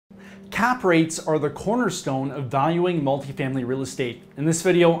Cap rates are the cornerstone of valuing multifamily real estate. In this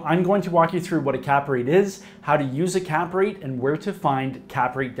video, I'm going to walk you through what a cap rate is, how to use a cap rate, and where to find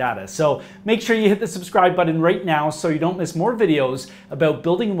cap rate data. So make sure you hit the subscribe button right now so you don't miss more videos about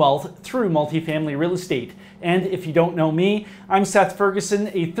building wealth through multifamily real estate. And if you don't know me, I'm Seth Ferguson,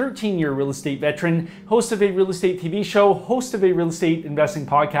 a 13-year real estate veteran, host of a real estate TV show, host of a real estate investing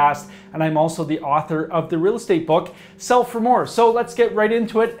podcast, and I'm also the author of the real estate book, Sell for More. So let's get right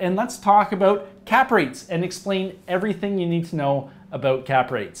into it and let's talk about cap rates and explain everything you need to know about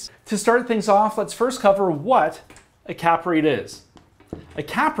cap rates. To start things off, let's first cover what a cap rate is. A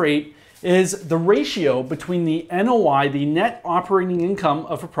cap rate is the ratio between the NOI, the net operating income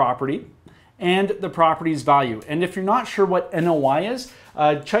of a property, and the property's value. And if you're not sure what NOI is,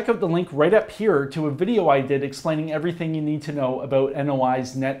 check out the link right up here to a video I did explaining everything you need to know about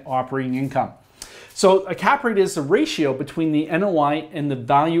NOI's net operating income. So a cap rate is the ratio between the NOI and the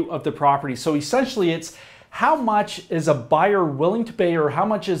value of the property. So essentially it's how much is a buyer willing to pay, or how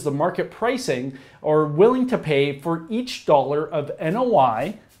much is the market pricing or willing to pay for each dollar of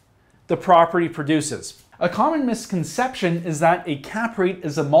NOI the property produces. A common misconception is that a cap rate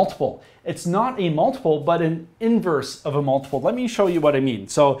is a multiple. It's not a multiple, but an inverse of a multiple. Let me show you what I mean.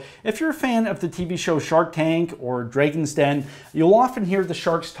 So if you're a fan of the TV show Shark Tank or Dragon's Den, you'll often hear the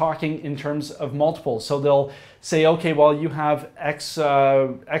sharks talking in terms of multiples. So they'll say, okay, well, you have X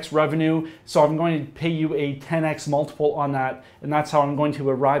revenue, so I'm going to pay you a 10X multiple on that, and that's how I'm going to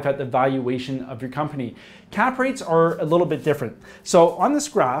arrive at the valuation of your company. Cap rates are a little bit different. So on this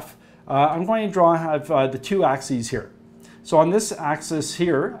graph, I'm going to have the two axes here. So on this axis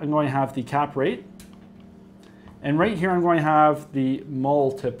here, I'm going to have the cap rate, and right here I'm going to have the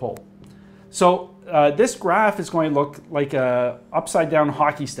multiple. So this graph is going to look like a upside down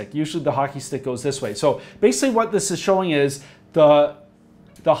hockey stick. Usually the hockey stick goes this way. So basically what this is showing is the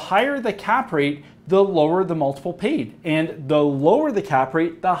higher the cap rate, the lower the multiple paid. And the lower the cap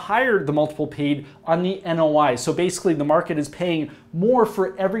rate, the higher the multiple paid on the NOI. So basically the market is paying more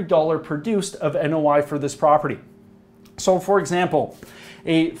for every dollar produced of NOI for this property. So for example,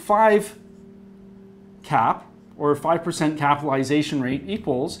 a 5 cap or a 5% capitalization rate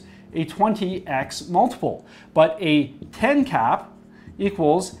equals a 20x multiple, but a 10 cap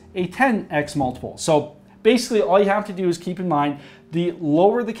equals a 10x multiple. So basically all you have to do is keep in mind the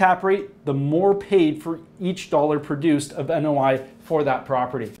lower the cap rate, the more paid for each dollar produced of NOI for that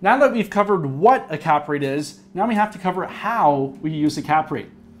property. Now that we've covered what a cap rate is, now we have to cover how we use a cap rate.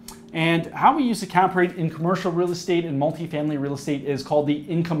 And how we use a cap rate in commercial real estate and multifamily real estate is called the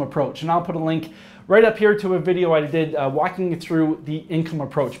income approach. And I'll put a link right up here to a video I did walking you through the income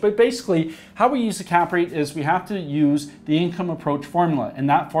approach. But basically, how we use a cap rate is we have to use the income approach formula. And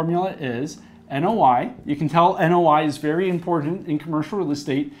that formula is NOI. You can tell NOI is very important in commercial real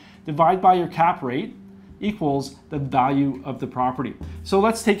estate. Divide by your cap rate equals the value of the property. So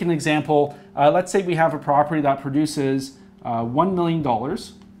let's take an example. Let's say we have a property that produces $1 million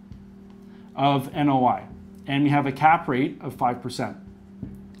of NOI, and we have a cap rate of 5%.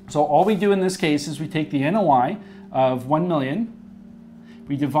 So all we do in this case is we take the NOI of 1 million,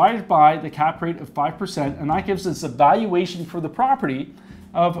 we divide it by the cap rate of 5%, and that gives us a valuation for the property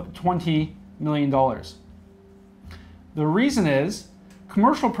of $20 million. The reason is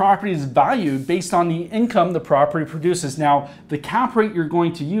commercial property is valued based on the income the property produces. Now, the cap rate you're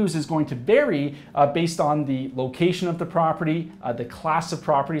going to use is going to vary based on the location of the property, the class of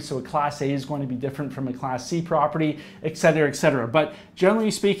property. So a Class A is going to be different from a Class C property, et cetera, et cetera. But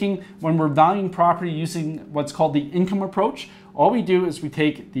generally speaking, when we're valuing property using what's called the income approach, all we do is we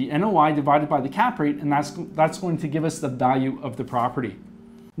take the NOI divided by the cap rate, and that's going to give us the value of the property.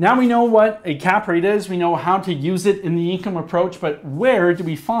 Now we know what a cap rate is, we know how to use it in the income approach, but where do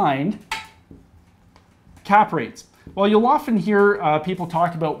we find cap rates? Well, you'll often hear people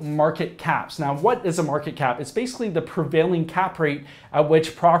talk about market caps. Now, what is a market cap? It's basically the prevailing cap rate at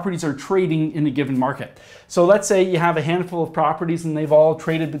which properties are trading in a given market. So let's say you have a handful of properties and they've all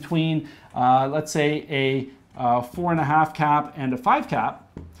traded between, let's say, a 4.5 cap and a 5 cap.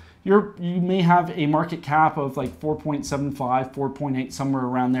 You may have a market cap of like 4.75, 4.8, somewhere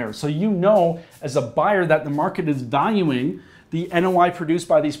around there. So you know as a buyer that the market is valuing the NOI produced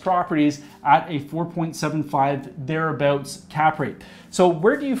by these properties at a 4.75 thereabouts cap rate. So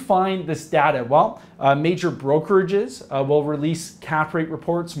where do you find this data? Well, major brokerages will release cap rate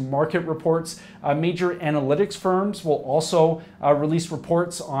reports, market reports. Major analytics firms will also release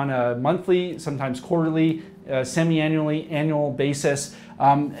reports on a monthly, sometimes quarterly, semi-annually, annual basis.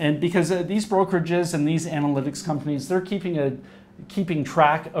 And because these brokerages and these analytics companies, they're keeping a keeping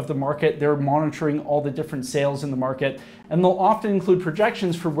track of the market. They're monitoring all the different sales in the market, and they'll often include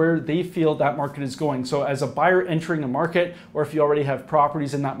projections for where they feel that market is going. So as a buyer entering a market, or if you already have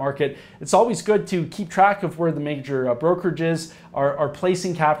properties in that market, it's always good to keep track of where the major brokerages are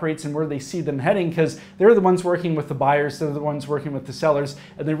placing cap rates and where they see them heading, because they're the ones working with the buyers, they're the ones working with the sellers,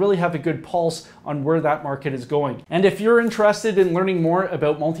 and they really have a good pulse on where that market is going. And if you're interested in learning more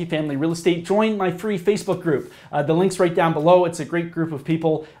about multifamily real estate, join my free Facebook group. The link's right down below. It's a great group of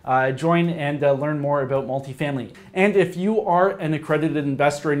people. Join and learn more about multifamily. And if you are an accredited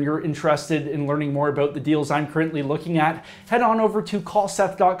investor and you're interested in learning more about the deals I'm currently looking at, head on over to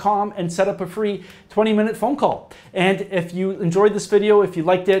callseth.com and set up a free 20-minute phone call. And if you enjoyed this video, if you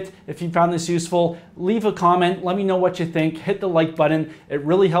liked it, if you found this useful, leave a comment, let me know what you think, hit the like button. It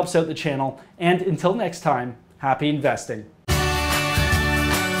really helps out the channel. And until next time, happy investing.